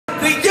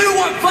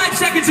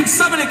seconds of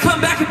summer to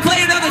come back and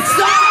play another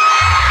song.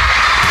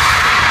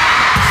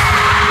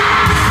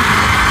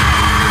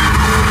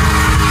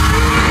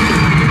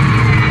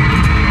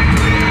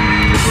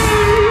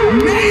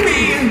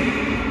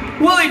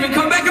 Maybe we'll even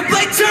come back and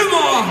play 2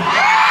 more.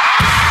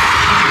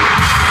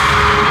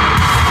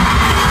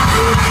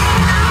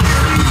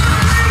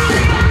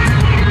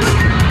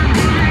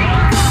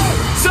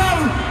 So,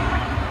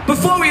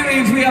 before we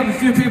leave, we have a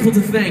few people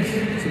to thank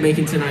for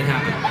making tonight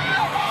happen.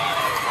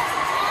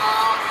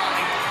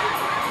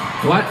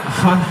 What?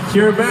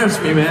 You're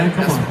embarrassing me, man.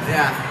 Come on.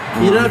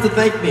 Yeah. You don't have to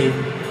thank me.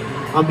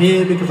 I'm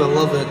here because I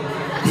love it.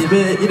 You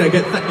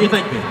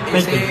thank me.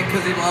 He's here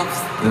because he loves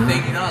the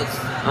thing he does.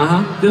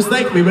 Just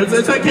thank me, but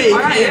it's okay.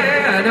 Alright,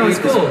 yeah, no, it's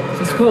cool.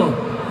 It's cool.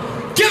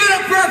 Give it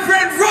up for our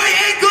friend Roy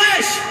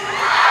English!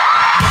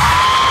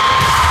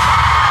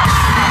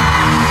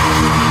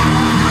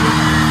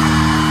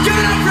 Give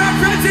it up for our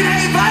friends in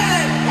Hey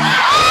Violet!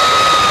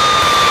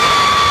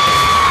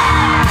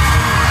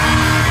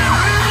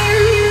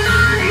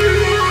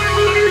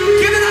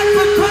 Give it up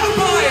for Po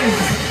Boys!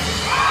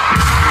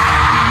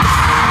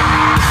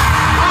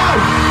 Oh!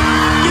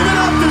 Give it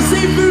up to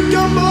Seafood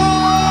Gumbo!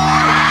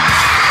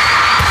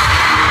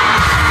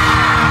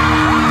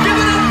 Give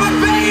it up for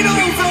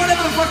Bagels, or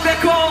whatever the fuck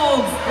they're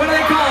called! What are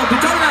they called? The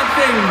donut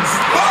things!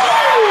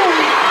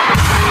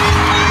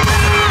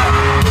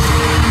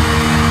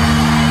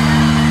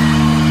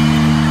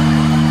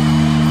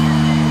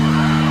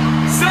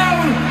 So,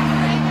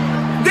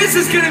 this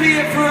is gonna be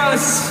it for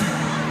us.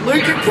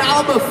 Luke and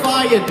Callum are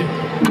fired.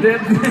 They're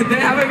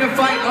having a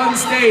fight on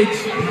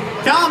stage.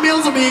 Callum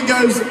yells at me and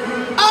goes,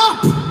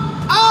 up!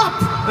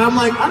 Up! And I'm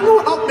like, I don't know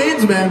what up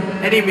means, man.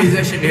 Any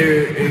musician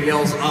who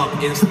yells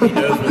up instantly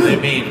knows what they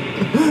mean.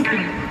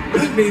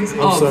 It means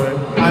I'm sorry.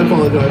 I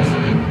apologize.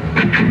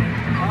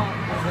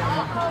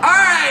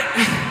 Alright,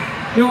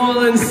 New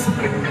Orleans.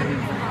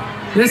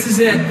 This is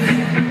it.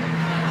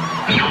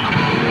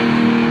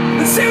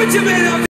 Let's see what you made of.